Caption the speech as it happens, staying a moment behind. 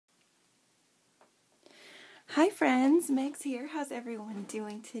Hi friends, Meg's here. How's everyone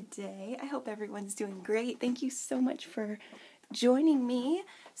doing today? I hope everyone's doing great. Thank you so much for joining me.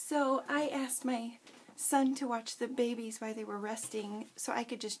 So I asked my son to watch the babies while they were resting so I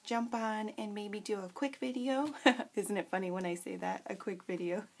could just jump on and maybe do a quick video. Isn't it funny when I say that? A quick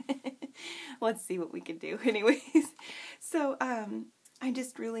video. Let's see what we can do. Anyways, so I'm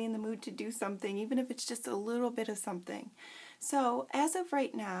just really in the mood to do something, even if it's just a little bit of something. So as of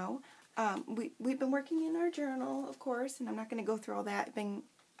right now, we've been working in our journal, of course, and I'm not going to go through all that. I've been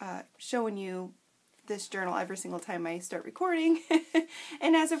showing you this journal every single time I start recording.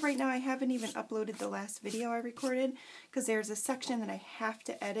 And as of right now, I haven't even uploaded the last video I recorded because there's a section that I have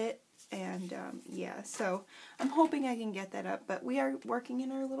to edit. And yeah, so I'm hoping I can get that up. But we are working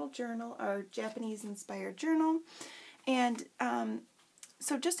in our little journal, our Japanese-inspired journal. And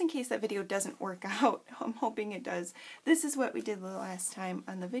so just in case that video doesn't work out, I'm hoping it does. This is what we did the last time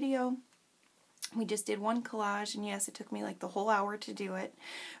on the video. We just did one collage, and yes, it took me like the whole hour to do it.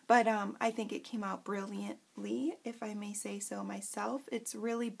 But I think it came out brilliantly, if I may say so myself. It's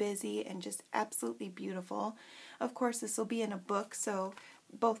really busy and just absolutely beautiful. Of course, this will be in a book, so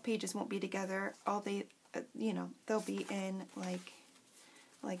both pages won't be together. All they, they'll be in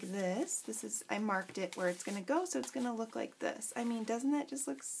like this. This is, I marked it where it's going to go, so it's going to look like this. I mean, doesn't that just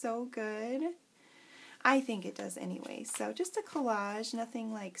look so good? I think it does anyway. So just a collage,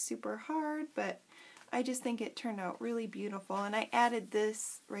 nothing like super hard, but I just think it turned out really beautiful. And I added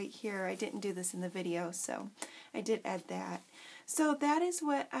this right here. I didn't do this in the video, so I did add that. So that is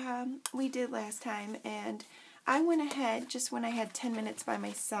what we did last time, and I went ahead just when I had 10 minutes by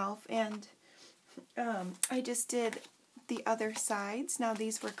myself, and I just did the other sides. Now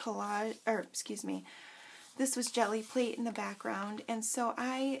these were collage, or excuse me, this was jelly plate in the background, and so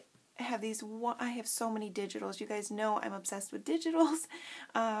I have I have so many digitals. You guys know I'm obsessed with digitals,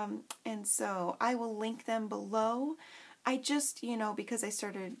 and so I will link them below. I just, because I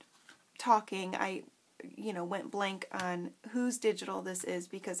started talking, I, went blank on whose digital this is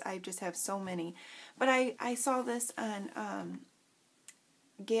because I just have so many. But I saw this on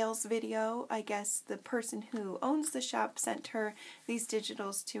Gail's video. I guess the person who owns the shop sent her these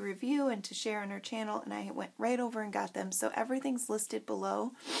digitals to review and to share on her channel, and I went right over and got them. So everything's listed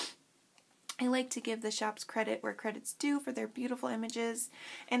below. I like to give the shops credit where credit's due for their beautiful images,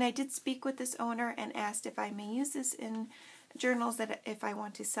 and I did speak with this owner and asked if I may use this in journals, that if I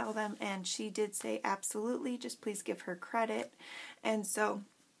want to sell them, and she did say absolutely, just please give her credit. And so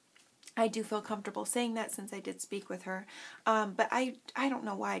I do feel comfortable saying that since I did speak with her. But I don't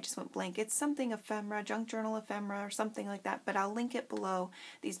know why I just went blank. It's something ephemera, junk journal ephemera or something like that, but I'll link it below.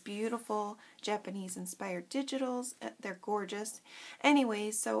 These beautiful Japanese-inspired digitals. They're gorgeous.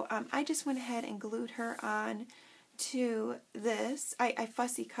 Anyways, so I just went ahead and glued her on to this. I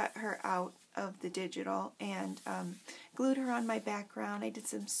fussy cut her out of the digital and glued her on my background. I did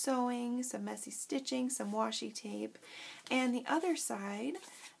some sewing, some messy stitching, some washi tape. And the other side,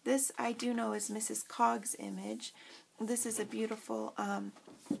 this I do know is Mrs. Cog's image. This is a beautiful,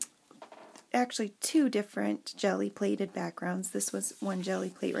 actually two different jelly plated backgrounds. This was one jelly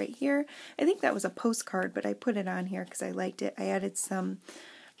plate right here. I think that was a postcard, but I put it on here because I liked it. I added some,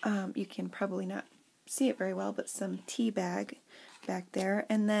 you can probably not see it very well, but some tea bag back there.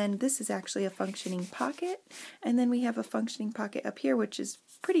 And then this is actually a functioning pocket. And then we have a functioning pocket up here, which is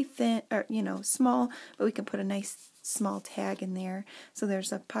pretty thin, or small, but we can put a nice small tag in there. So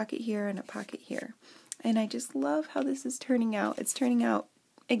there's a pocket here and a pocket here. And I just love how this is turning out. It's turning out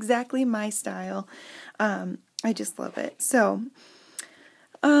exactly my style. I just love it. So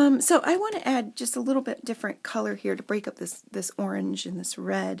I want to add just a little bit different color here to break up this orange and this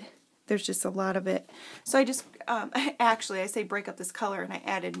red. There's just a lot of it. So I just, actually I say break up this color,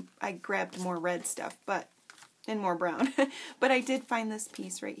 and I grabbed more red stuff, and more brown. But I did find this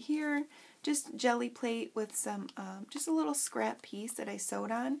piece right here, just jelly plate with some, just a little scrap piece that I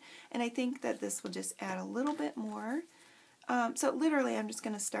sewed on. And I think that this will just add a little bit more. So literally I'm just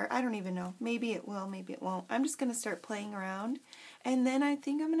going to start, I don't even know, maybe it will, maybe it won't. I'm just going to start playing around. And then I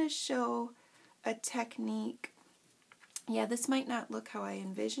think I'm going to show a technique. Yeah, this might not look how I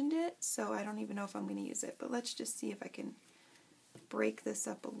envisioned it, so I don't even know if I'm going to use it. But let's just see if I can break this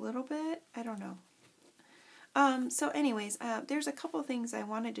up a little bit. I don't know. So anyways, there's a couple things I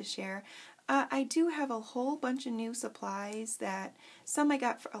wanted to share. I do have a whole bunch of new supplies that some I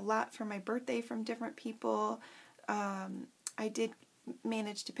got a lot for my birthday from different people. I did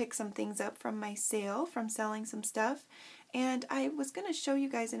manage to pick some things up from my sale, from selling some stuff. And I was going to show you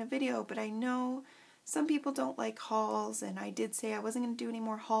guys in a video, but I know some people don't like hauls, and I did say I wasn't going to do any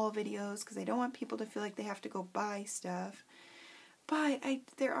more haul videos because I don't want people to feel like they have to go buy stuff. But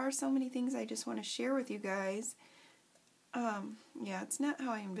there are so many things I just want to share with you guys. Yeah, it's not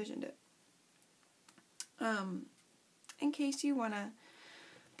how I envisioned it. In case you want to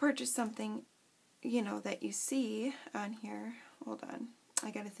purchase something, you know, that you see on here. Hold on.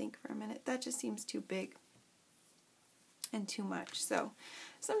 I got to think for a minute. That just seems too big and too much. So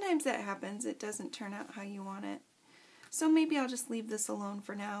sometimes that happens. It doesn't turn out how you want it. So maybe I'll just leave this alone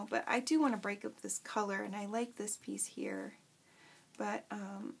for now. But I do want to break up this color, and I like this piece here. But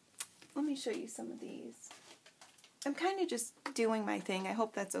let me show you some of these. I'm kind of just doing my thing. I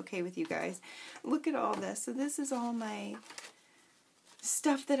hope that's okay with you guys. Look at all this. So this is all my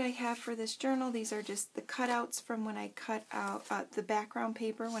stuff that I have for this journal. These are just the cutouts from when I cut out the background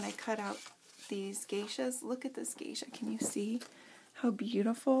paper when I cut out these geishas. Look at this geisha. Can you see how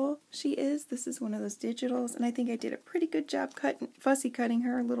beautiful she is? This is one of those digitals, and I think I did a pretty good job fussy cutting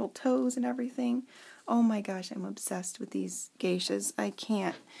her little toes and everything. Oh my gosh, I'm obsessed with these geishas. I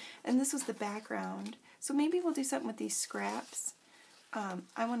can't. And this was the background. So maybe we'll do something with these scraps.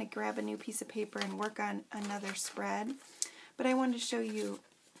 I want to grab a new piece of paper and work on another spread. But I wanted to show you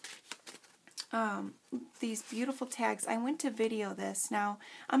these beautiful tags. I went to video this. Now,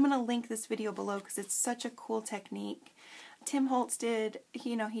 I'm going to link this video below because it's such a cool technique. Tim Holtz did,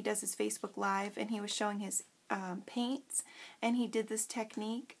 you know, he does his Facebook Live, and he was showing his paints, and he did this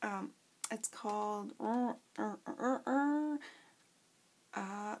technique. It's called...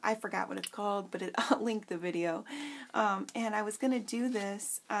 I forgot what it's called, but I'll link the video. And I was going to do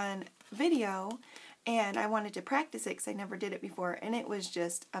this on video, and I wanted to practice it because I never did it before, and it was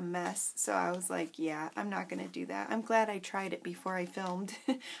just a mess. So I was like, yeah, I'm not going to do that. I'm glad I tried it before I filmed,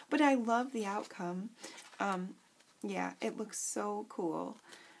 but I love the outcome. Yeah, it looks so cool.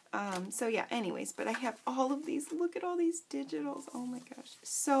 So yeah, anyways, but I have all of these. Look at all these digitals. Oh my gosh.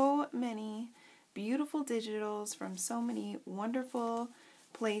 So many beautiful digitals from so many wonderful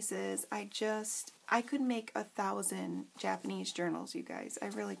places. I could make 1,000 Japanese journals, you guys. I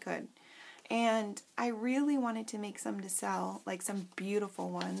really could. And I really wanted to make some to sell, like some beautiful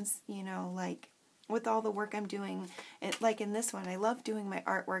ones, you know, like with all the work I'm doing. Like in this one, I love doing my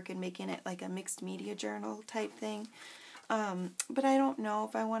artwork and making it like a mixed media journal type thing. But I don't know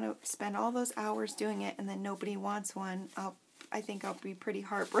if I want to spend all those hours doing it and then nobody wants one. I think I'll be pretty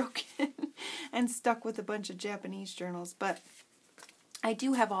heartbroken and stuck with a bunch of Japanese journals. But I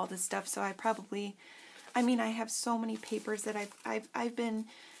do have all this stuff, so I have so many papers that I've been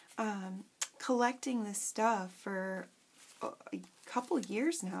collecting this stuff for a couple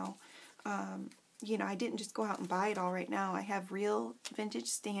years now. You know, I didn't just go out and buy it all right now. I have real vintage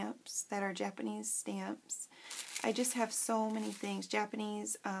stamps that are Japanese stamps. I just have so many things.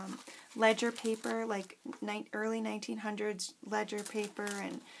 Japanese ledger paper, like early 1900s ledger paper,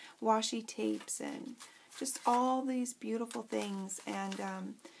 and washi tapes, and just all these beautiful things. And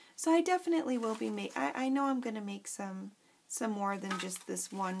so I definitely will be I know I'm going to make some more than just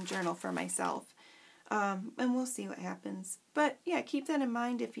this one journal for myself. And we'll see what happens. But yeah, keep that in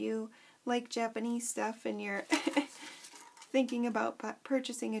mind if you like Japanese stuff and you're thinking about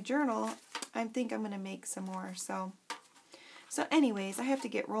purchasing a journal. I think I'm going to make some more. So anyways, I have to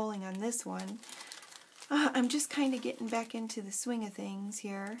get rolling on this one. I'm just kind of getting back into the swing of things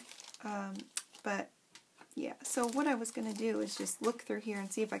here. But yeah, so what I was going to do is just look through here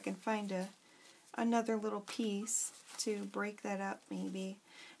and see if I can find another little piece to break that up maybe.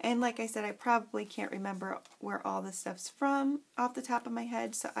 And like I said, I probably can't remember where all this stuff's from off the top of my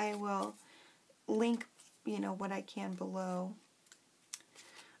head, so I will link, you know, what I can below.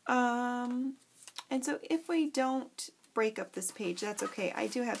 And so if we don't break up this page, that's okay. I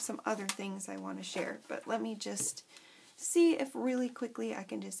do have some other things I want to share, but let me just see if really quickly I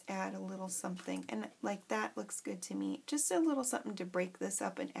can just add a little something. And like that looks good to me. Just a little something to break this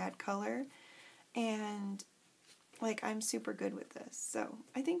up and add color. And like, I'm super good with this. So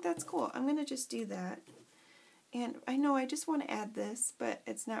I think that's cool. I'm going to just do that. And I know I just want to add this, but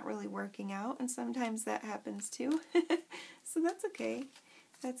it's not really working out. And sometimes that happens too. So that's okay.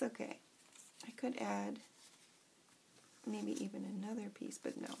 That's okay. I could add maybe even another piece,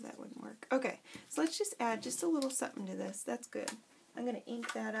 but no, that wouldn't work. Okay, so let's just add just a little something to this. That's good. I'm going to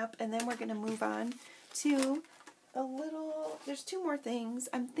ink that up, and then we're going to move on to there's two more things.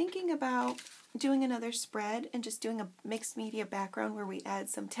 I'm thinking about doing another spread and just doing a mixed media background where we add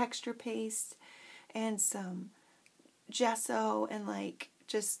some texture paste and some gesso and like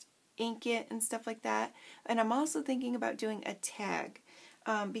just ink it and stuff like that. And I'm also thinking about doing a tag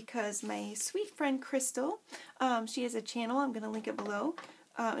because my sweet friend Crystal, she has a channel. I'm going to link it below.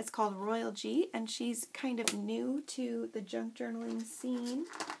 It's called Royal G, and she's kind of new to the junk journaling scene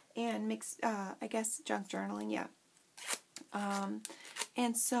and I guess junk journaling, yeah.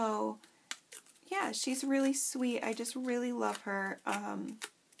 And so, yeah, she's really sweet. I just really love her.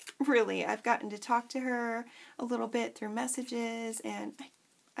 Really, I've gotten to talk to her a little bit through messages, and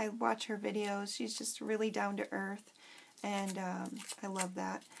I watch her videos. She's just really down to earth, and I love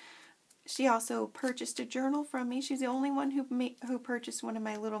that. She also purchased a journal from me. She's the only one who purchased one of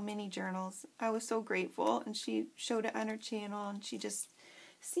my little mini journals. I was so grateful, and she showed it on her channel, and she just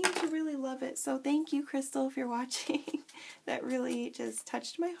seemed to really love it. So thank you, Crystal, if you're watching. That really just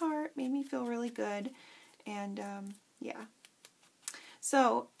touched my heart, made me feel really good, and yeah.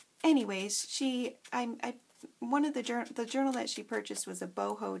 So, anyways, one of the journal that she purchased was a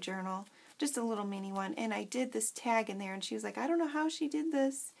boho journal, just a little mini one, and I did this tag in there, and she was like, I don't know how she did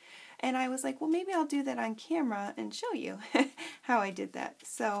this. And I was like, well, maybe I'll do that on camera and show you how I did that.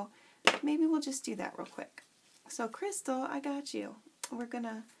 So maybe we'll just do that real quick. So Crystal, I got you.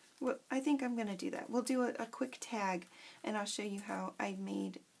 I think I'm going to do that. We'll do a quick tag, and I'll show you how I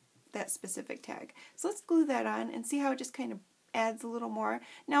made that specific tag. So let's glue that on and see how it just kind of adds a little more.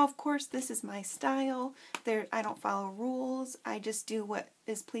 Now, of course, this is my style. I don't follow rules. I just do what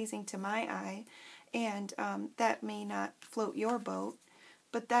is pleasing to my eye, and that may not float your boat.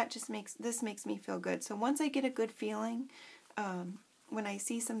 But that just makes me feel good. So once I get a good feeling, when I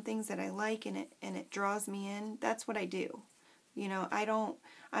see some things that I like and it draws me in, that's what I do. You know,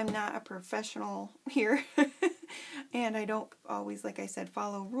 I'm not a professional here, and I don't always, like I said,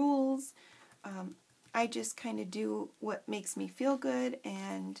 follow rules. I just kind of do what makes me feel good,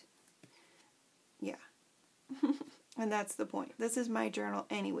 and yeah. And that's the point. This is my journal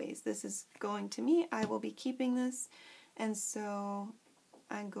anyways. This is going to me. I will be keeping this, and so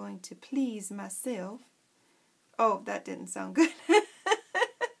I'm going to please myself. Oh, that didn't sound good.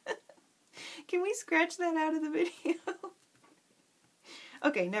 Can we scratch that out of the video?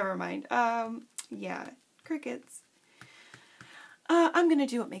 Okay, never mind. Yeah, crickets. I'm going to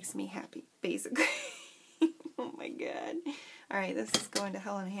do what makes me happy, basically. Oh my god. Alright, this is going to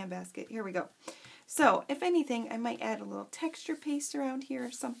hell in a handbasket. Here we go. So, if anything, I might add a little texture paste around here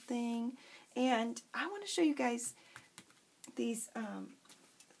or something. And I want to show you guys these,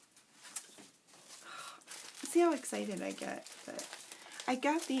 see how excited I get. But I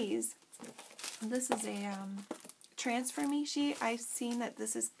got these. This is a transfer me sheet. I've seen that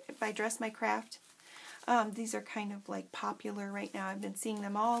this is by Dress My Craft. These are kind of like popular right now. I've been seeing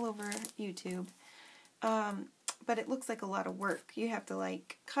them all over YouTube. But it looks like a lot of work. You have to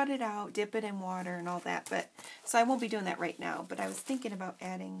like cut it out, dip it in water and all that. So I won't be doing that right now. But I was thinking about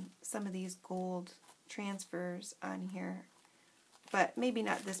adding some of these gold transfers on here. But maybe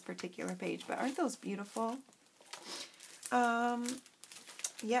not this particular page. But aren't those beautiful?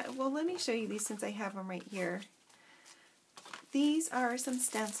 Yeah, well, let me show you these since I have them right here. These are some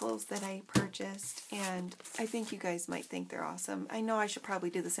stencils that I purchased, and I think you guys might think they're awesome. I know I should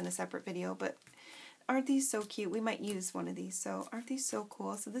probably do this in a separate video, but aren't these so cute? We might use one of these, so aren't these so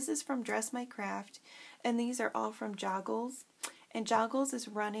cool? So this is from Dress My Craft, and these are all from Joggles. And Joggles is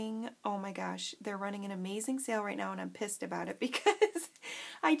running, oh my gosh, they're running an amazing sale right now, and I'm pissed about it because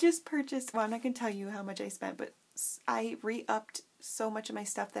I just purchased, well, I'm not going to tell you how much I spent, but I re-upped so much of my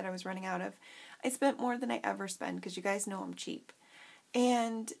stuff that I was running out of. I spent more than I ever spend because you guys know I'm cheap.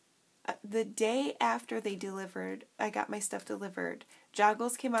 And the day after they delivered, I got my stuff delivered,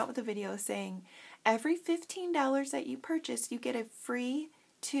 Joggles came out with a video saying, every $15 that you purchase, you get a free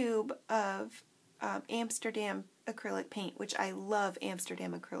tube of Amsterdam acrylic paint, which I love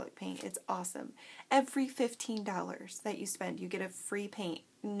Amsterdam acrylic paint. It's awesome. Every $15 that you spend, you get a free paint.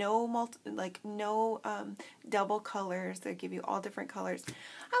 No double colors. They give you all different colors.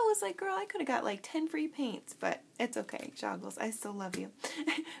 I was like, girl, I could have got like 10 free paints, but it's okay, Joggles. I still love you.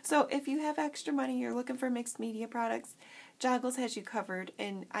 So if you have extra money, you're looking for mixed media products, Joggles has you covered.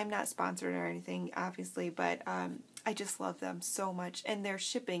 And I'm not sponsored or anything, obviously, but I just love them so much, and their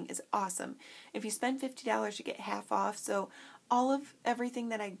shipping is awesome. If you spend $50, you get half off. So everything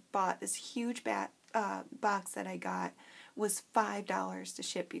that I bought, this huge box that I got, was $5 to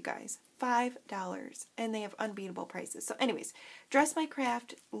ship, you guys. $5, and they have unbeatable prices. So anyways, Dress My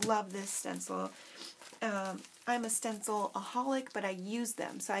Craft, love this stencil. I'm a stencil-aholic, but I use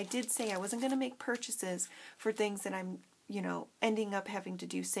them. So I did say I wasn't going to make purchases for things that I'm, ending up having to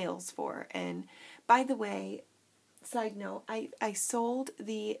do sales for. And by the way, side note, I sold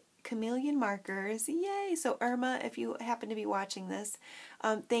the chameleon markers. Yay! So Irma, if you happen to be watching this,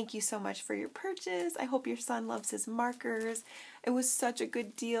 thank you so much for your purchase. I hope your son loves his markers. It was such a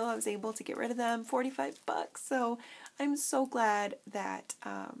good deal. I was able to get rid of them, 45 bucks. So I'm so glad that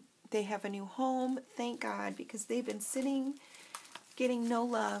they have a new home. Thank God, because they've been sitting getting no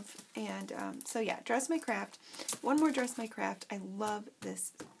love. And so yeah, Dress My Craft. One more Dress My Craft. I love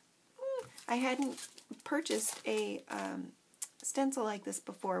this. I hadn't purchased a stencil like this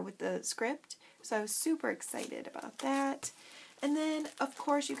before with the script, so I was super excited about that. And then, of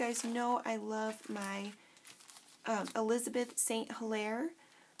course, you guys know I love my Elizabeth St. Hilaire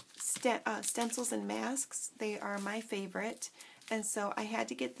stencils and masks. They are my favorite, and so I had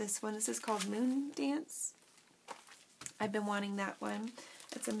to get this one. This is called Moon Dance. I've been wanting that one.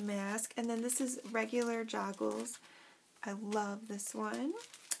 It's a mask. And then this is regular joggles. I love this one.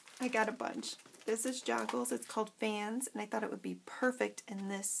 I got a bunch. This is joggles. It's called Fans, and I thought it would be perfect in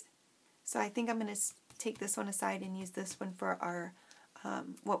this. So I think I'm going to take this one aside and use this one for our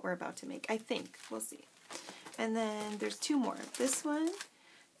what we're about to make. I think. We'll see. And then there's two more. This one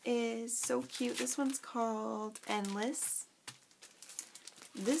is so cute. This one's called Endless.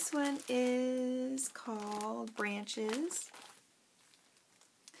 This one is called Branches.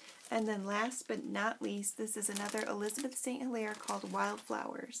 And then last but not least, this is another Elizabeth St. Hilaire called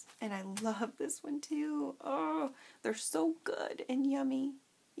Wildflowers. And I love this one too. Oh, they're so good and yummy.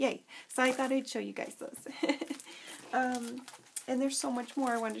 Yay. So I thought I'd show you guys those. And there's so much more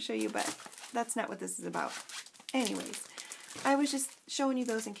I wanted to show you, but that's not what this is about. Anyways, I was just showing you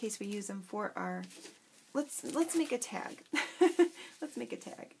those in case we use them for our... Let's make a tag. Let's make a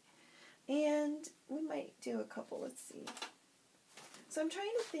tag. And we might do a couple. Let's see. So I'm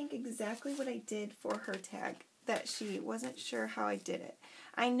trying to think exactly what I did for her tag that she wasn't sure how I did it.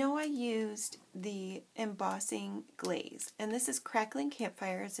 I know I used the embossing glaze, and this is Crackling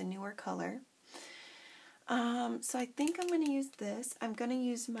Campfire. It's a newer color. So I think I'm going to use this. I'm going to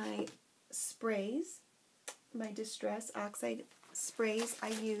use my sprays, my Distress Oxide sprays. I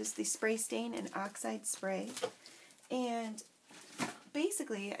use the Spray Stain and Oxide spray, and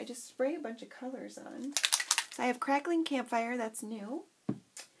basically I just spray a bunch of colors on. So I have Crackling Campfire, that's new.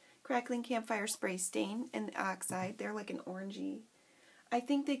 Crackling Campfire Spray Stain and the Oxide. They're like an orangey. I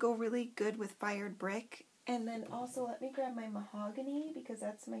think they go really good with Fired Brick. And then also let me grab my Mahogany because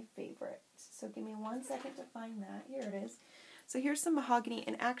that's my favorite. So give me 1 second to find that. Here it is. So here's some Mahogany,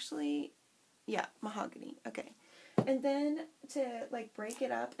 and actually, yeah, Mahogany. Okay. And then to like break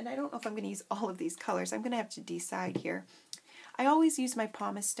it up, and I don't know if I'm going to use all of these colors. I'm going to have to decide here. I always use my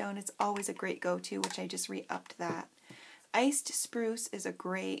Pumice Stone. It's always a great go-to, which I just re-upped that. Iced Spruce is a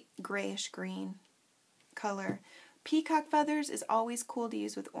great grayish green color. Peacock Feathers is always cool to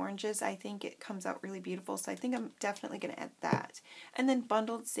use with oranges. I think it comes out really beautiful, so I think I'm definitely going to add that. And then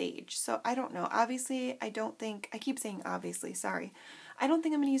Bundled Sage. So I don't know. Obviously, I don't think... I keep saying obviously, sorry. I don't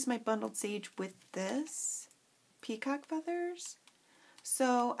think I'm going to use my Bundled Sage with this Peacock Feathers.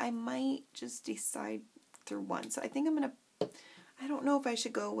 So I might just decide through one. So I think I'm going to... I don't know if I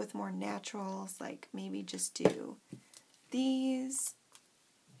should go with more naturals, like maybe just do these.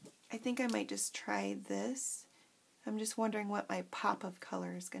 I think I might just try this. I'm just wondering what my pop of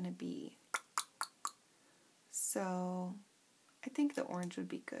color is going to be. So I think the orange would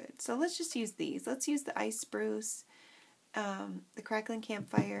be good. So let's just use these. Let's use the Ice Spruce, the Crackling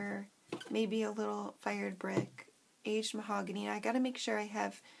Campfire, maybe a little Fired Brick, Aged Mahogany. I got to make sure I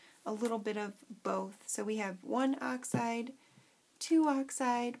have a little bit of both. So we have 1 Oxide, 2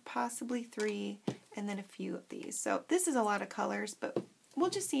 Oxide, possibly 3, and then a few of these. So this is a lot of colors, but we'll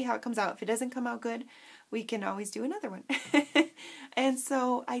just see how it comes out. If it doesn't come out good, we can always do another one. And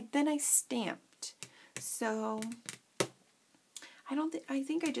so I stamped. So I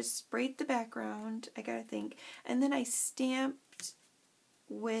think I just sprayed the background. I gotta think. And then I stamped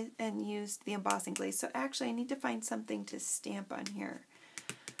with and used the embossing glaze. So actually I need to find something to stamp on here.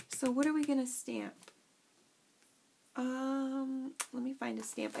 So what are we gonna stamp? Let me find a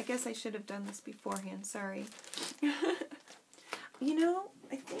stamp. I guess I should have done this beforehand. Sorry. You know,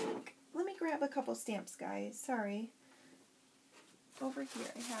 I think, let me grab a couple stamps, guys. Sorry. Over here,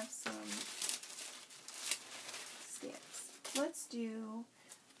 I have some stamps. Let's do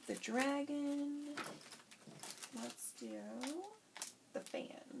the dragon. Let's do the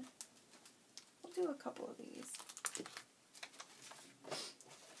fan. We'll do a couple of these.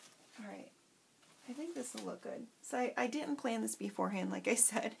 Alright. I think this will look good. So I didn't plan this beforehand, like I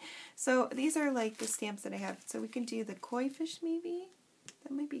said. So these are like the stamps that I have. So we can do the koi fish maybe.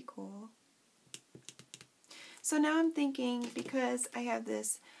 That might be cool. So now I'm thinking, because I have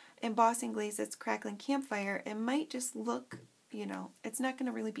this embossing glaze that's Crackling Campfire, it might just look, you know, it's not going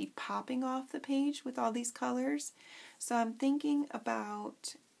to really be popping off the page with all these colors. So I'm thinking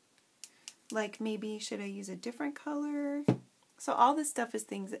about, like, maybe should I use a different color? So all this stuff is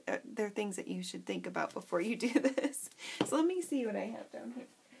things, they're things that you should think about before you do this. So let me see what I have down here.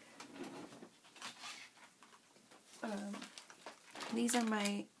 These are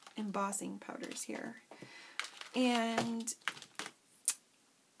my embossing powders here. And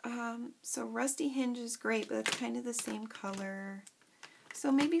so Rusty Hinge is great, but it's kind of the same color.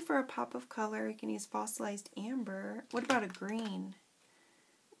 So maybe for a pop of color, I can use fossilized amber. What about a green?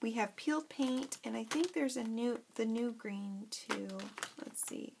 We have peeled paint, and I think there's the new green too. Let's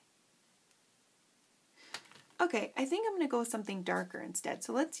see. Okay, I think I'm going to go with something darker instead.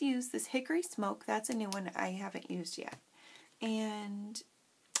 So let's use this Hickory Smoke. That's a new one I haven't used yet. And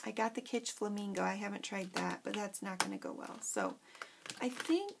I got the Kitsch Flamingo. I haven't tried that, but that's not going to go well. So I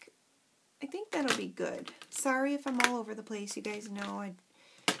think that'll be good. Sorry if I'm all over the place. You guys know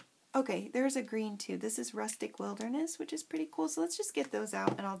okay, there's a green too. This is Rustic Wilderness, which is pretty cool. So let's just get those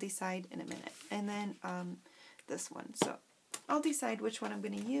out and I'll decide in a minute. And then this one. So I'll decide which one I'm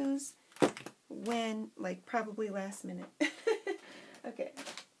going to use when, like, probably last minute. Okay.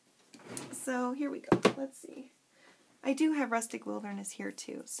 So here we go. Let's see. I do have Rustic Wilderness here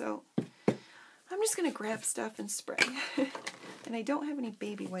too. So I'm just going to grab stuff and spray. And I don't have any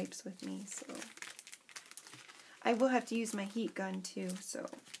baby wipes with me, so I will have to use my heat gun too. So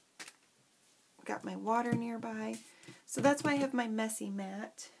got my water nearby. So that's why I have my messy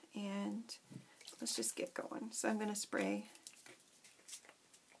mat, and let's just get going. So I'm going to spray.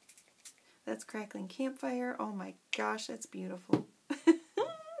 That's Crackling Campfire. Oh my gosh, that's beautiful.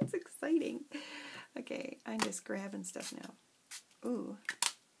 It's exciting. Okay, I'm just grabbing stuff now. Ooh.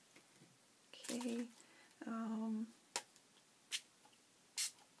 Okay.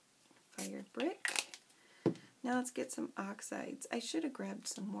 Fired brick. Now let's get some oxides. I should have grabbed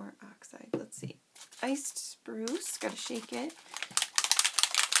some more oxide. Let's see. Iced spruce. Gotta shake it.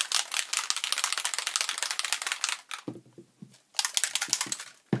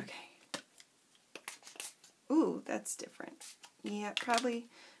 Okay. Ooh, that's different. Yeah, probably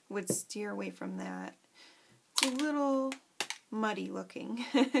would steer away from that. It's a little muddy looking,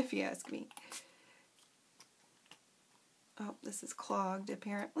 if you ask me. Oh, this is clogged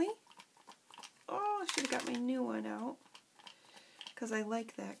apparently. Oh, I should have got my new one out because I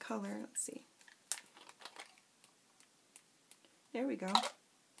like that color. Let's see. There we go.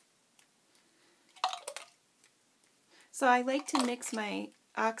 So I like to mix my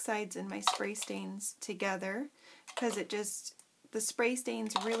oxides and my spray stains together because the spray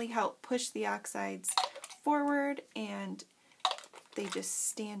stains really help push the oxides forward and they just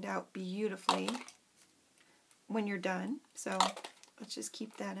stand out beautifully when you're done. So let's just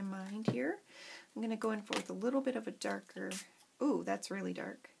keep that in mind here. I'm going to go in with a little bit of a darker, ooh, that's really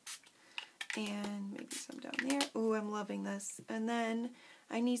dark. And maybe some down there. Ooh, I'm loving this. And then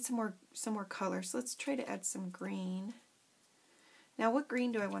I need some more color. So let's try to add some green. Now what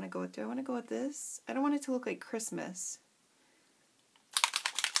green do I want to go with? Do I want to go with this? I don't want it to look like Christmas.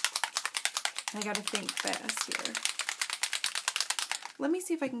 I got to think fast here. Let me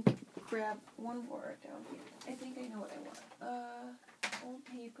see if I can grab one more down here. I think I know what I want. Old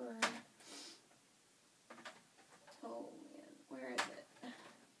paper. Oh man, where is it?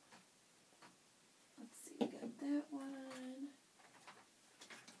 Let's see, got that one.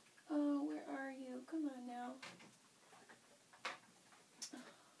 Oh, where are you? Come on now.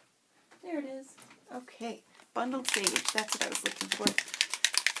 There it is. Okay, bundled sage. That's what I was looking for.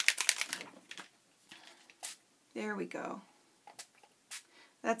 There we go.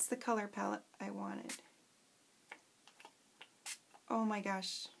 That's the color palette I wanted. Oh my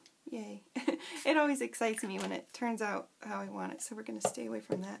gosh. Yay. It always excites me when it turns out how I want it, so we're going to stay away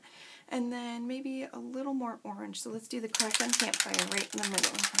from that. And then maybe a little more orange. So let's do the Crackling Campfire right in the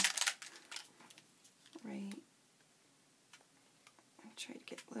middle. Right. I'll try to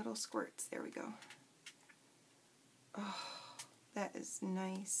get little squirts. There we go. Oh, that is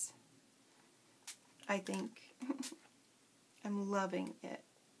nice. I think. I'm loving it.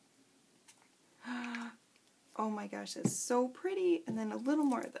 Oh my gosh, that's so pretty. And then a little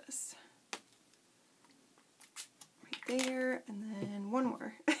more of this. Right there, and then one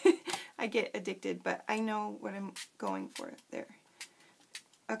more. I get addicted, but I know what I'm going for there.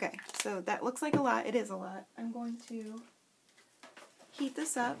 Okay, so that looks like a lot. It is a lot. I'm going to heat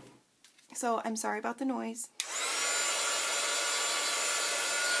this up. So I'm sorry about the noise.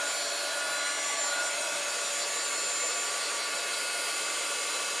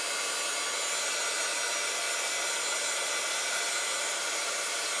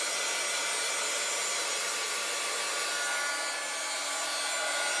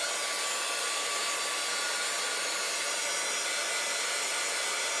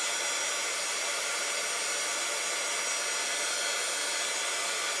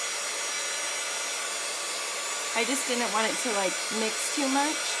 I just didn't want it to like mix too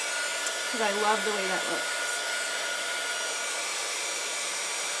much because I love the way that looks.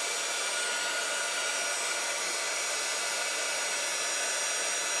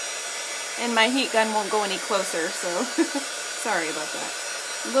 And my heat gun won't go any closer, so sorry about that.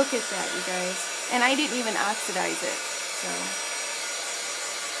 Look at that, you guys. And I didn't even oxidize it, so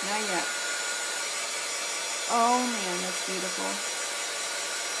not yet. Oh man, that's beautiful.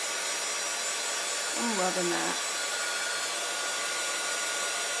 I'm loving that.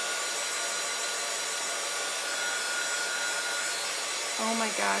 Oh my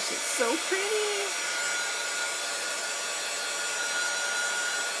gosh, it's so pretty.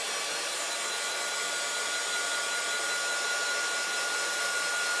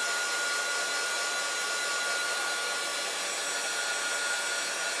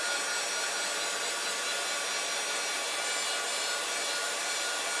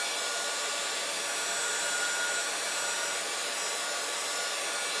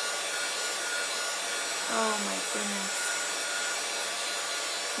 Oh my goodness.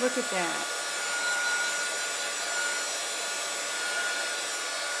 Look at that.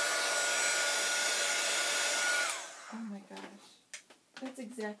 Oh my gosh. That's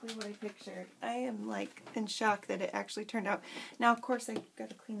exactly what I pictured. I am like in shock that it actually turned out. Now, of course, I got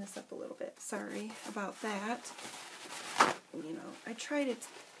to clean this up a little bit. Sorry about that. You know, I try to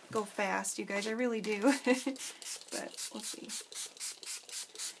go fast, you guys. I really do. But we'll see.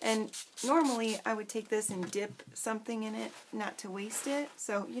 And normally I would take this and dip something in it, not to waste it.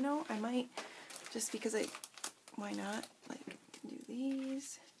 So, you know, I might, just because why not? Like, do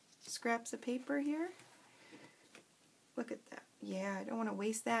these scraps of paper here. Look at that. Yeah, I don't want to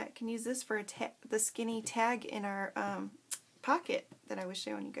waste that. Can use this for the skinny tag in our pocket that I was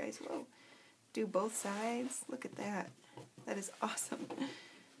showing you guys. Whoa. Do both sides. Look at that. That is awesome.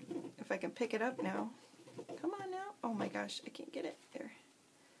 If I can pick it up now. Come on now. Oh my gosh, I can't get it. There.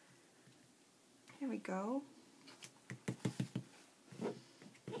 Here we go.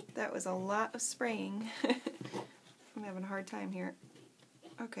 That was a lot of spraying. I'm having a hard time here.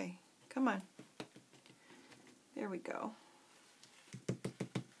 Okay, come on. There we go.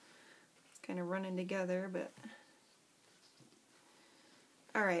 It's kind of running together, but...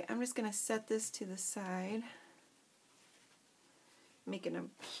 Alright, I'm just going to set this to the side. Making a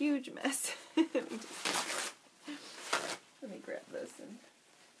huge mess. Let me grab this and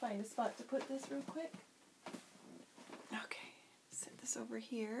find a spot to put this real quick. Okay, set this over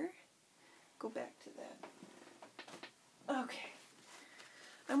here. Go back to that. Okay.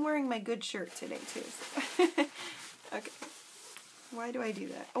 I'm wearing my good shirt today too. So. Okay. Why do I do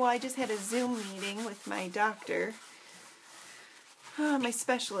that? Well, I just had a Zoom meeting with my doctor, my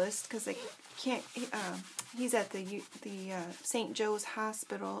specialist, because I can't. He's at the St. Joe's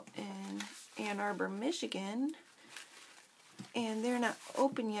Hospital in Ann Arbor, Michigan, and they're not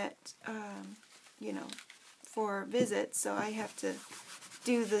open yet, you know, for visits, so I have to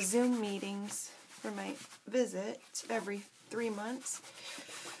do the Zoom meetings for my visit every 3 months.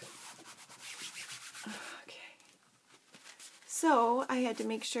 Okay. So I had to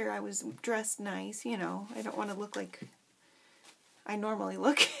make sure I was dressed nice, you know. I don't want to look like I normally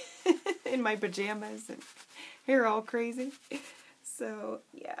look in my pajamas and hair all crazy. So,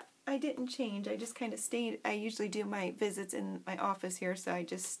 yeah, I didn't change. I just kind of stayed. I usually do my visits in my office here, so I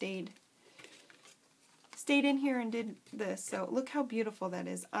just stayed in here and did this. So, look how beautiful that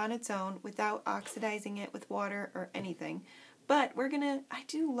is on its own without oxidizing it with water or anything. But we're going to, I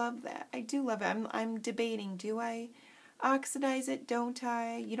do love that. I do love it. I'm debating, do I oxidize it? Don't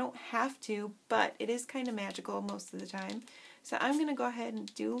I? You don't have to, but it is kind of magical most of the time. So I'm going to go ahead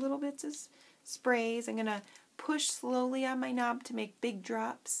and do little bits of sprays. I'm going to push slowly on my knob to make big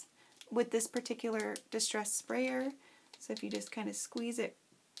drops with this particular distress sprayer. So if you just kind of squeeze it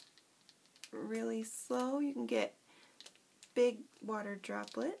really slow, you can get big water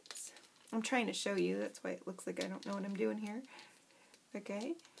droplets. I'm trying to show you, that's why it looks like I don't know what I'm doing here.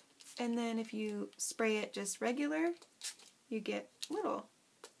 Okay, and then if you spray it just regular, you get little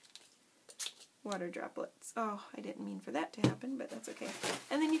water droplets. Oh, I didn't mean for that to happen, but that's okay.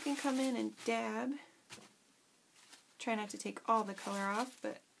 And then you can come in and dab. Try not to take all the color off,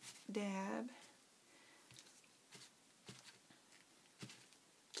 but dab.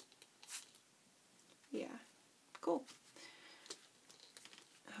 Yeah, cool.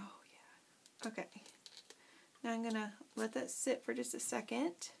 Oh, yeah. Okay. Now I'm going to let that sit for just a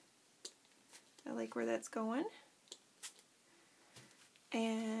second. I like where that's going.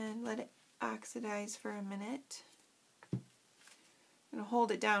 And let it oxidize for a minute. I'm going to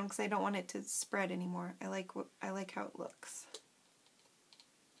hold it down because I don't want it to spread anymore. I like how it looks.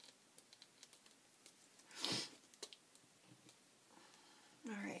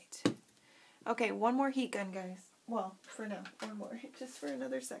 Alright. Okay, one more heat gun, guys. Well, for now, one more. Just for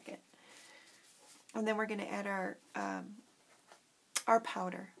another second. And then we're going to add our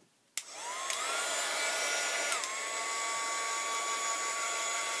powder.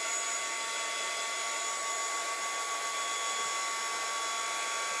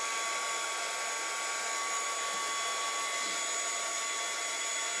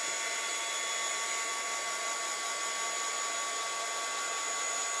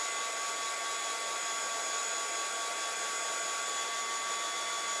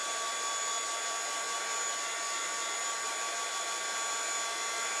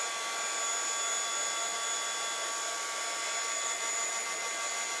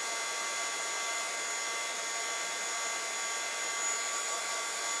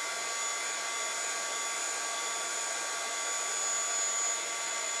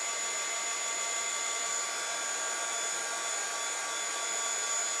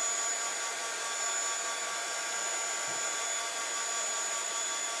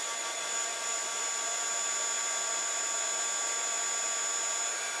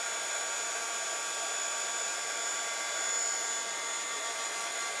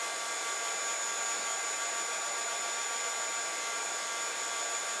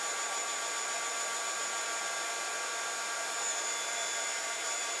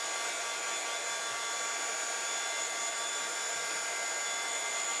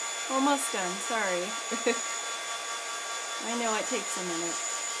 Almost done, sorry. I know it takes a minute.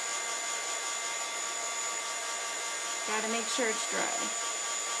 Gotta make sure it's dry.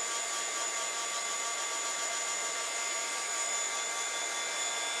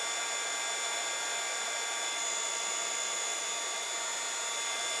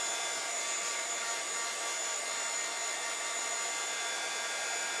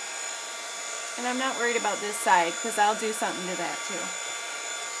 And I'm not worried about this side because I'll do something to that too.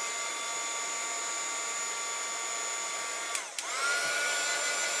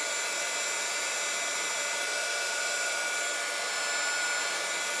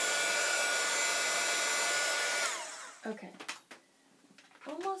 Okay,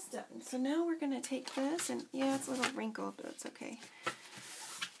 almost done. So now we're going to take this, and yeah, it's a little wrinkled, but it's okay.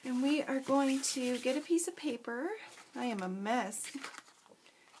 And we are going to get a piece of paper. I am a mess.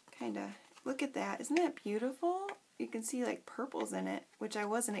 Kind of, look at that. Isn't that beautiful? You can see like purples in it, which I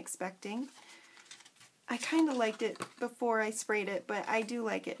wasn't expecting. I kind of liked it before I sprayed it, but I do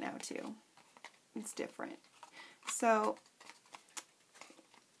like it now too. It's different. So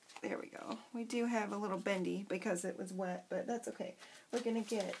there we go. We do have a little bendy because it was wet, but that's okay. We're going to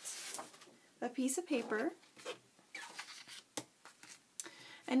get a piece of paper.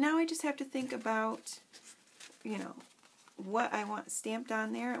 And now I just have to think about, you know, what I want stamped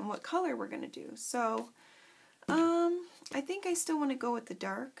on there and what color we're going to do. So, I think I still want to go with the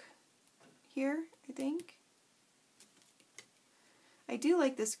dark here, I think. I do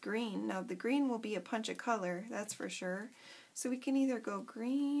like this green. Now, the green will be a punch of color, that's for sure. So we can either go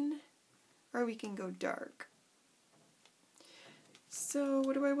green or we can go dark. So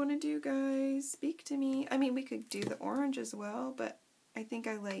what do I want to do, guys? Speak to me. I mean, we could do the orange as well, but I think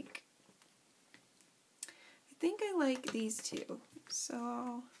I like these two.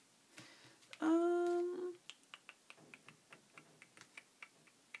 So I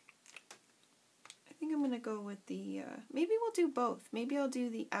think I'm going to go with the maybe we'll do both. Maybe I'll do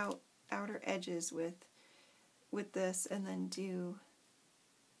the outer edges with this and then do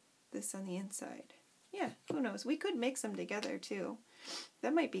this on the inside. Yeah, who knows? We could mix them together too.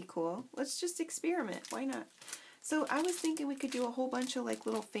 That might be cool. Let's just experiment. Why not? So I was thinking we could do a whole bunch of like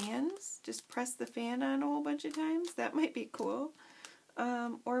little fans. Just press the fan on a whole bunch of times. That might be cool.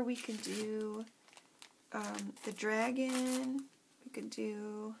 Or we could do the dragon. We could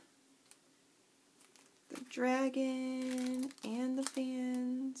do the dragon and the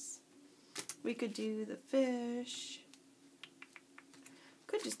fans. We could do the fish.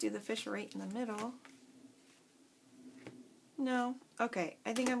 Could just do the fish right in the middle. No? Okay,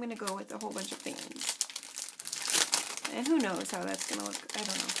 I think I'm going to go with a whole bunch of fans. And who knows how that's going to look. I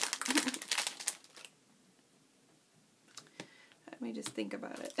don't know. Let me just think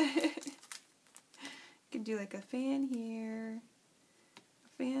about it. You can do like a fan here, a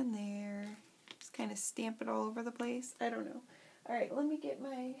fan there. Just kind of stamp it all over the place. I don't know. Alright, let me get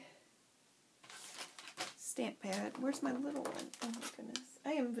my stamp pad. Where's my little one? Oh my goodness.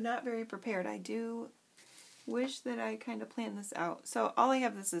 I am not very prepared. I do wish that I kind of planned this out. So all I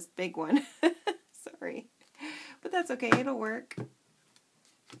have is this big one. Sorry. But that's okay. It'll work.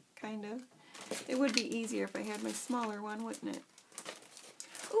 Kind of. It would be easier if I had my smaller one, wouldn't it?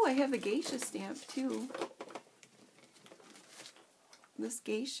 Oh, I have a geisha stamp too. This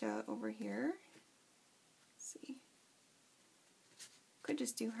geisha over here. Let's see. Could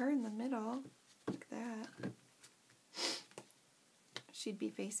just do her in the middle. Like that. She'd be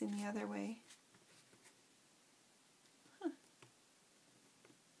facing the other way. Huh.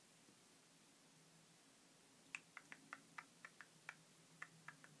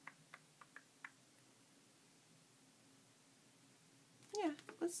 Yeah,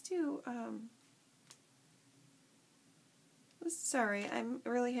 let's do, sorry, I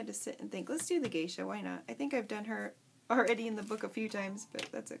really had to sit and think. Let's do the geisha, why not? I think I've done her already in the book a few times, but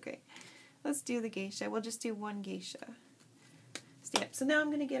that's okay. Let's do the geisha. We'll just do one geisha stamp. So now I'm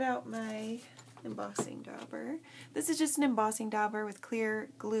going to get out my embossing dauber. This is just an embossing dauber with clear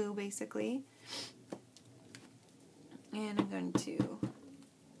glue, basically. And I'm going to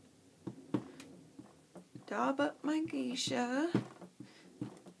daub up my geisha.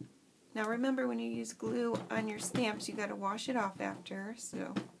 Now remember, when you use glue on your stamps, you got to wash it off after,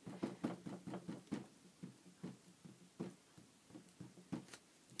 so...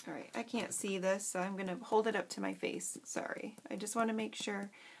 Alright, I can't see this, so I'm going to hold it up to my face. Sorry. I just want to make sure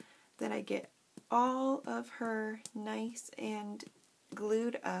that I get all of her nice and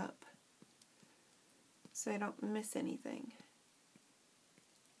glued up so I don't miss anything.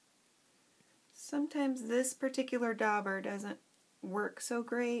 Sometimes this particular dauber doesn't work so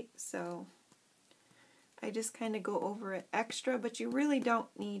great, so I just kind of go over it extra, but you really don't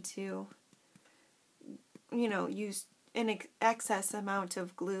need to, you know, use an excess amount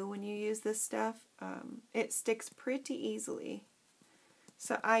of glue when you use this stuff. It sticks pretty easily.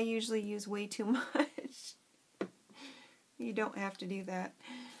 So I usually use way too much. You don't have to do that.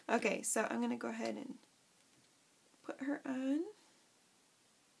 Okay, so I'm going to go ahead and put her on.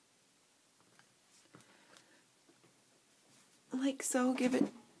 Like so, give it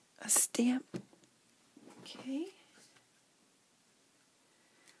a stamp. Okay.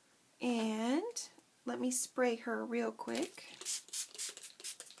 And let me spray her real quick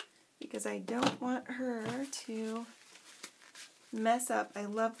because I don't want her to mess up. I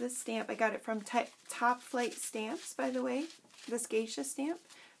love this stamp. I got it from Top Flight Stamps, by the way, this geisha stamp,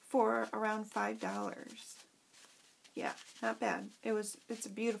 for around $5. Yeah, not bad. It's a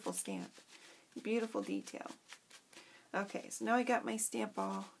beautiful stamp. Beautiful detail. Okay, so now I got my stamp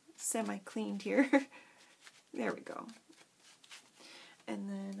all semi-cleaned here. There we go. And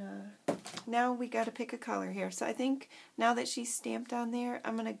then now we got to pick a color here. So I think now that she's stamped on there,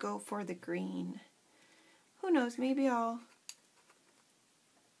 I'm going to go for the green. Who knows, maybe I'll...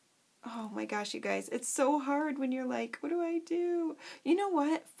 Oh my gosh, you guys, it's so hard when you're like, what do I do? You know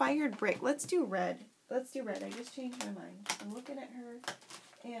what? Fired brick. Let's do red. Let's do red. I just changed my mind. I'm looking at her,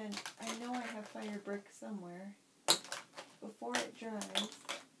 and I know I have fired brick somewhere before it dries.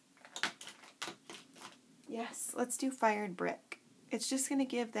 Yes, let's do fired brick. It's just going to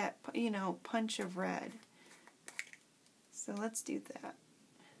give that, you know, punch of red. So let's do that.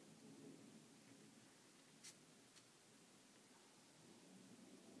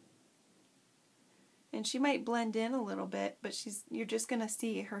 And she might blend in a little bit, but you're just going to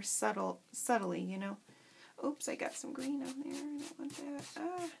see her subtly, you know. Oops, I got some green on there. I don't want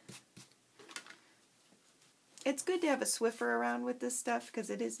that. It's good to have a Swiffer around with this stuff because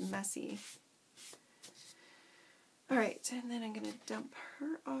it is messy. Alright, and then I'm going to dump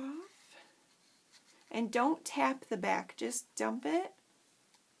her off. And don't tap the back, just dump it.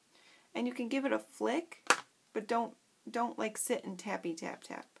 And you can give it a flick, but don't like sit and tappy tap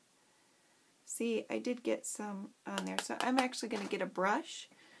tap. See, I did get some on there. So I'm actually going to get a brush.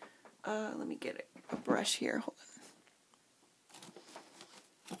 Let me get a brush here. Hold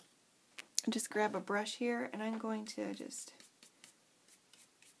on. Just grab a brush here, and I'm going to just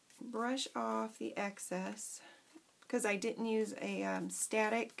brush off the excess. Because I didn't use a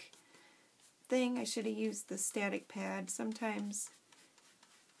static thing. I should have used the static pad. Sometimes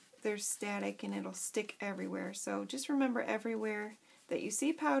there's static and it'll stick everywhere. So just remember, everywhere that you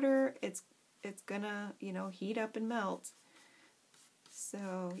see powder, it's gonna, you know, heat up and melt.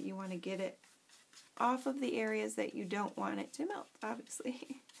 So you want to get it off of the areas that you don't want it to melt,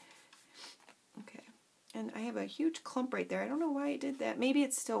 obviously. Okay. And I have a huge clump right there. I don't know why I did that. Maybe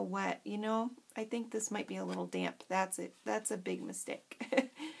it's still wet, you know. I think this might be a little damp. That's it. That's a big mistake.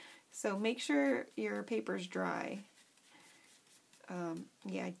 So make sure your paper's dry.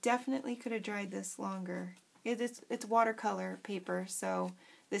 Yeah, I definitely could have dried this longer. It's watercolor paper, so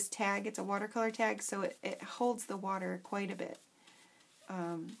this tag, it's a watercolor tag, so it holds the water quite a bit.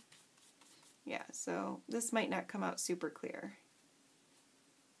 Yeah, so this might not come out super clear.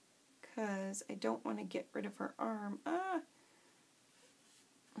 Because I don't want to get rid of her arm.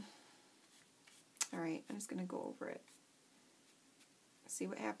 Alright, I'm just going to go over it. See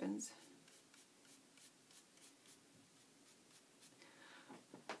what happens.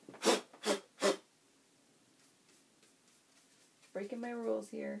 Breaking my rules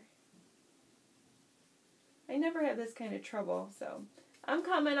here. I never have this kind of trouble, so I'm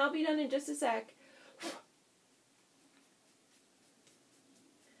coming. I'll be done in just a sec.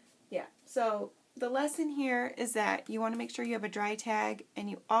 Yeah, so the lesson here is that you want to make sure you have a dry tag, and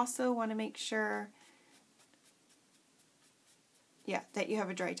you also want to make sure, yeah, that you have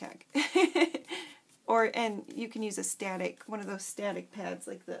a dry tag. And you can use a static, one of those static pads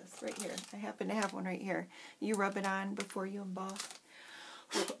like this right here. I happen to have one right here. You rub it on before you emboss.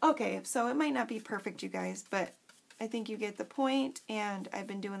 Okay, so it might not be perfect, you guys, but I think you get the point, and I've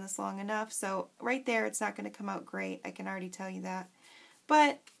been doing this long enough, so right there it's not going to come out great. I can already tell you that.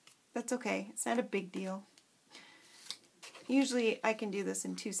 But that's okay. It's not a big deal. Usually I can do this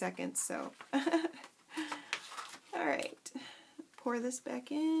in 2 seconds, so. Alright. Pour this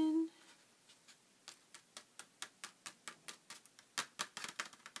back in.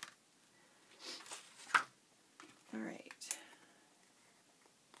 Alright.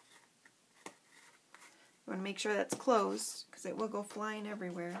 You want to make sure that's closed, because it will go flying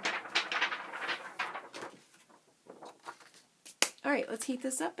everywhere. Alright, let's heat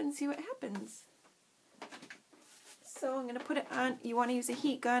this up and see what happens. So I'm going to put it on, you want to use a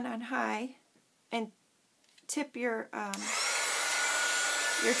heat gun on high, and tip your tag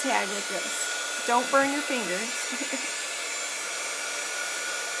like this. Don't burn your fingers.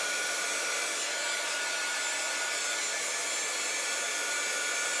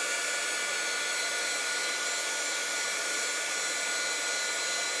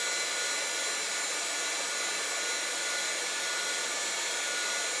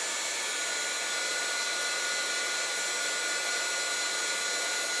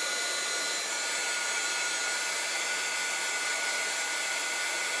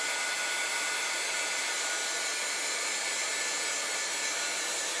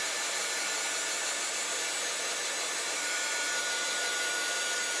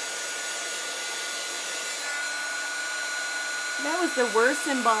 That was the worst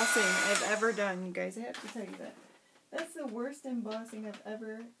embossing I've ever done, you guys. I have to tell you that. That's the worst embossing I've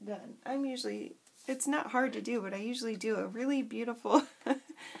ever done. It's not hard to do, but I usually do a really beautiful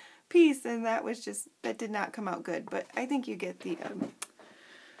piece, and that did not come out good. But I think you get the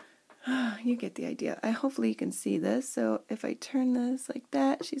idea. Hopefully you can see this. So if I turn this like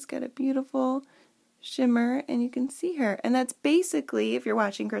that, she's got a beautiful shimmer, and you can see her. And that's basically, if you're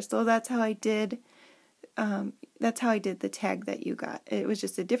watching, Crystal, that's how I did the tag that you got. It was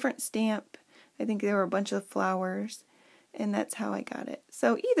just a different stamp. I think there were a bunch of flowers, and that's how I got it.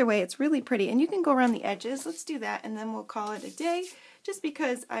 So either way, it's really pretty, and you can go around the edges. Let's do that, and then we'll call it a day, just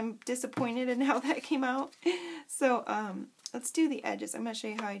because I'm disappointed in how that came out. So let's do the edges. I'm going to show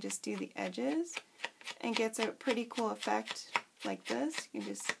you how I just do the edges, and gets a pretty cool effect like this. You can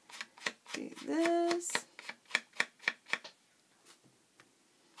just do this.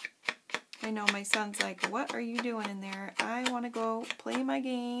 I know my son's like, what are you doing in there? I want to go play my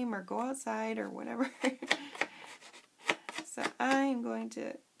game or go outside or whatever. So I'm going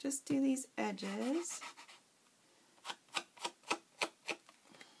to just do these edges.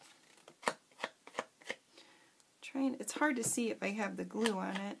 It's hard to see if I have the glue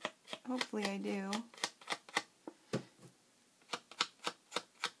on it. Hopefully I do.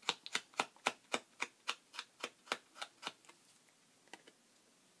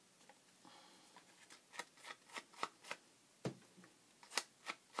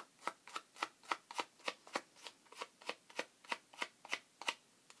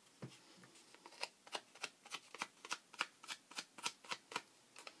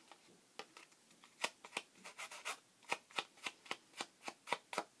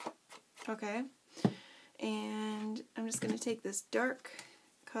 Okay, and I'm just going to take this dark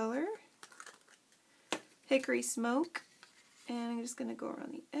color, Hickory Smoke, and I'm just going to go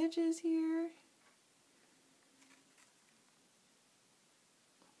around the edges here.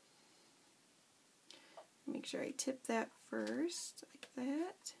 Make sure I tip that first, like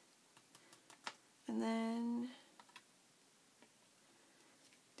that, and then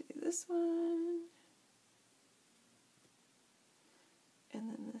do this one, and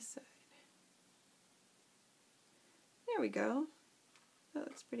then this side. There we go. That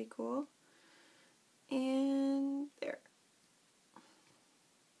looks pretty cool. And there.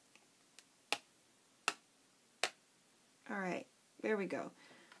 Alright, there we go.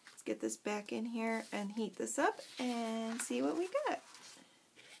 Let's get this back in here and heat this up and see what we got.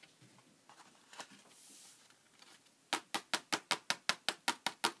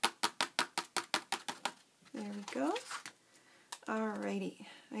 There we go. Alrighty.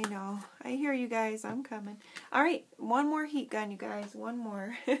 I know. I hear you guys. I'm coming. Alright, one more heat gun, you guys. One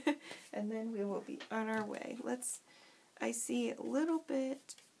more. And then we will be on our way. I see a little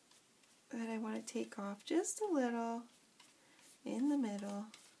bit that I want to take off. Just a little. In the middle.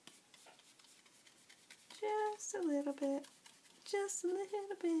 Just a little bit. Just a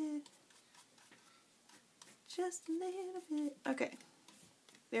little bit. Just a little bit. Okay.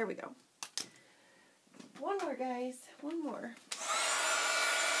 There we go. One more, guys. One more.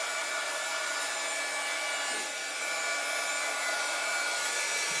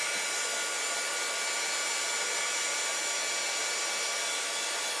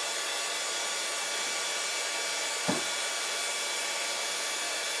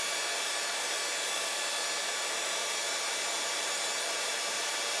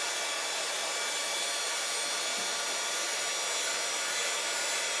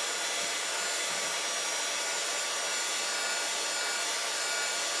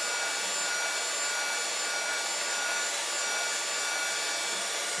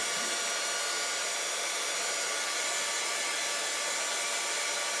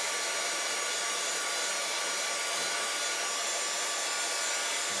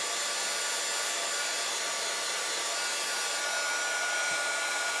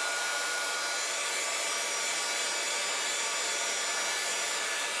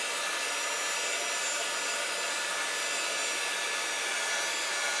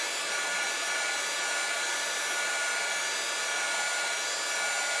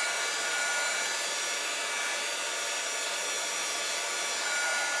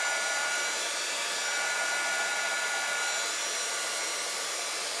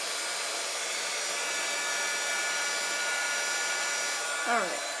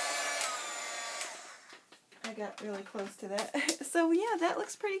 got really close to that. So yeah, that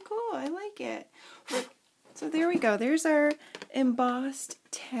looks pretty cool. I like it. So there we go. There's our embossed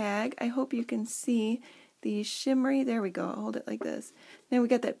tag. I hope you can see the shimmery. There we go. I'll hold it like this. Now we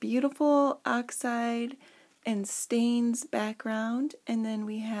got that beautiful oxide and stains background, and then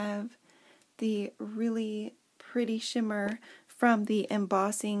we have the really pretty shimmer from the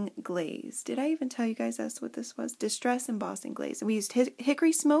embossing glaze. Did I even tell you guys that's what this was? Distress embossing glaze. And we used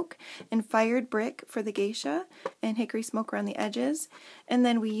hickory smoke and fired brick for the geisha, and hickory smoke around the edges. And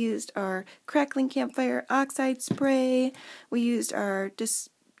then we used our crackling campfire oxide spray. We used our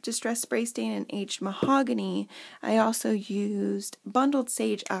distress spray stain and aged mahogany. I also used bundled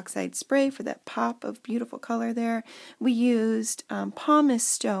sage oxide spray for that pop of beautiful color there. We used pumice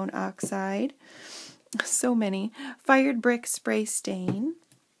stone oxide. So many. Fired brick spray stain,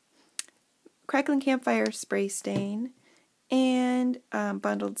 crackling campfire spray stain, and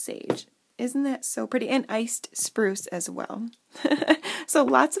bundled sage. Isn't that so pretty? And iced spruce as well. So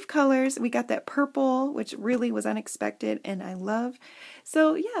lots of colors. We got that purple, which really was unexpected and I love.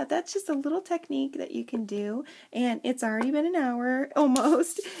 So yeah, that's just a little technique that you can do. And it's already been an hour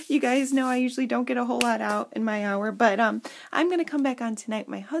almost. You guys know I usually don't get a whole lot out in my hour, but I'm going to come back on tonight.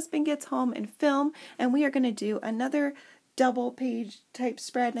 My husband gets home and film, and we are going to do another double page type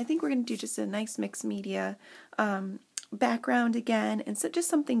spread. And I think we're going to do just a nice mixed media background again, and so just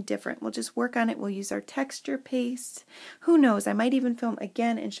something different. We'll just work on it. We'll use our texture paste. Who knows, I might even film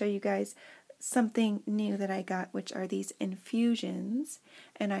again and show you guys something new that I got, which are these infusions,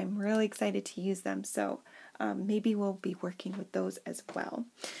 and I'm really excited to use them. So maybe we'll be working with those as well.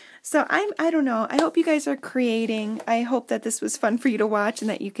 So I don't know. I hope you guys are creating. I hope that this was fun for you to watch and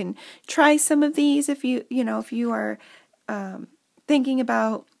that you can try some of these if if you are thinking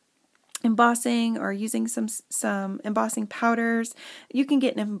about embossing or using some embossing powders. You can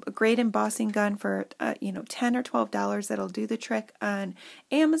get a great embossing gun for $10 or $12 that'll do the trick on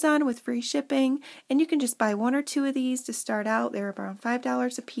Amazon with free shipping, and you can just buy one or two of these to start out. They're around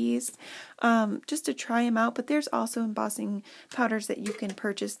 $5 a piece, just to try them out. But there's also embossing powders that you can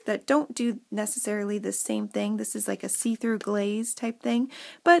purchase that don't do necessarily the same thing. This is like a see-through glaze type thing,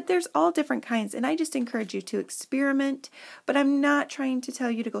 but there's all different kinds, and I just encourage you to experiment. But I'm not trying to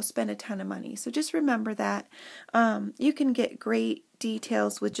tell you to go spend a ton of money. So just remember that you can get great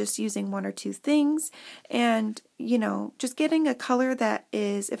details with just using one or two things, and just getting a color that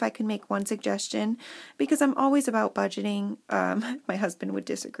is, if I can make one suggestion, because I'm always about budgeting. My husband would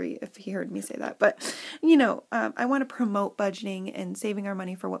disagree if he heard me say that, but I want to promote budgeting and saving our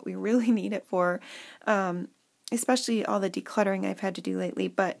money for what we really need it for, especially all the decluttering I've had to do lately.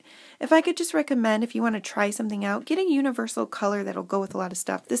 But if I could just recommend, if you want to try something out, get a universal color that'll go with a lot of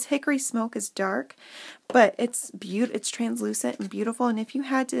stuff. This hickory smoke is dark, but it's translucent and beautiful. And if you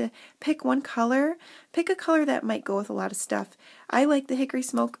had to pick one color, pick a color that might go with a lot of stuff. I like the hickory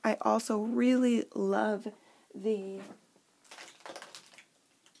smoke. I also really love the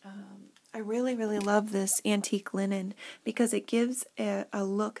I really, really love this antique linen because it gives a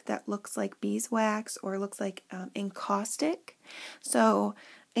look that looks like beeswax or looks like encaustic. So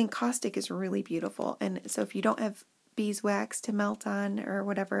encaustic is really beautiful. And so if you don't have beeswax to melt on or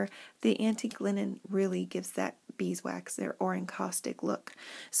whatever, the antique linen really gives that beeswax or encaustic look.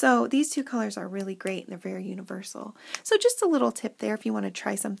 So these two colors are really great, and they're very universal. So just a little tip there if you want to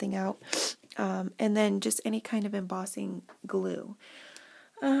try something out. And then just any kind of embossing glue.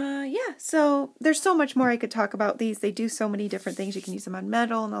 Yeah, so there's so much more I could talk about these. They do so many different things. You can use them on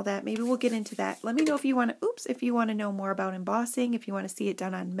metal and all that. Maybe we'll get into that. Let me know if you want to know more about embossing, if you want to see it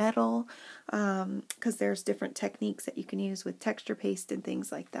done on metal, because there's different techniques that you can use with texture paste and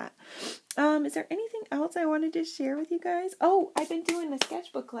things like that. Is there anything else I wanted to share with you guys? Oh, I've been doing a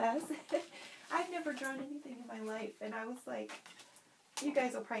sketchbook class. I've never drawn anything in my life, and I was like, you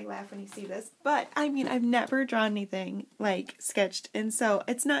guys will probably laugh when you see this, but I mean, I've never drawn anything like sketched, and so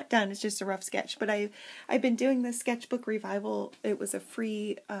it's not done. It's just a rough sketch. But I've been doing this sketchbook revival. It was a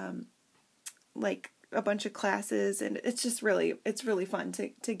free, like a bunch of classes, and it's really fun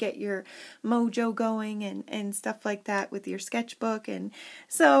to get your mojo going and stuff like that with your sketchbook. And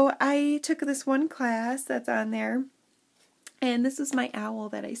so I took this one class that's on there. And this is my owl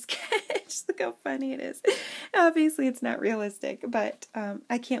that I sketched. Look how funny it is. Obviously, it's not realistic, but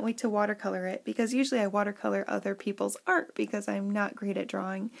I can't wait to watercolor it, because usually I watercolor other people's art because I'm not great at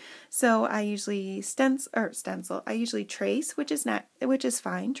drawing. So I usually stencil. I usually trace, which is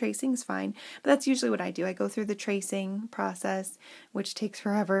fine. Tracing's fine, but that's usually what I do. I go through the tracing process, which takes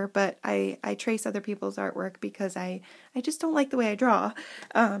forever, but I trace other people's artwork because I just don't like the way I draw.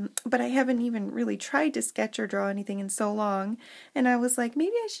 But I haven't even really tried to sketch or draw anything in so long. And I was like,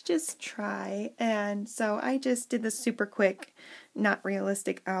 maybe I should just try try, and so I just did this super quick, not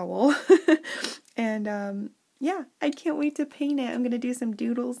realistic owl. And yeah, I can't wait to paint it. I'm going to do some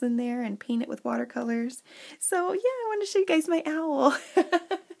doodles in there and paint it with watercolors. So yeah, I want to show you guys my owl.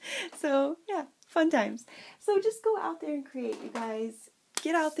 So yeah, fun times. So just go out there and create, you guys.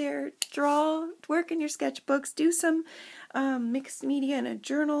 Get out there, draw, work in your sketchbooks, do some mixed media in a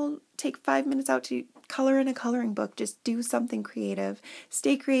journal. Take 5 minutes out to color in a coloring book. Just do something creative.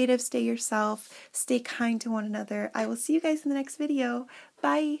 Stay creative, stay yourself, stay kind to one another. I will see you guys in the next video.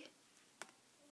 Bye!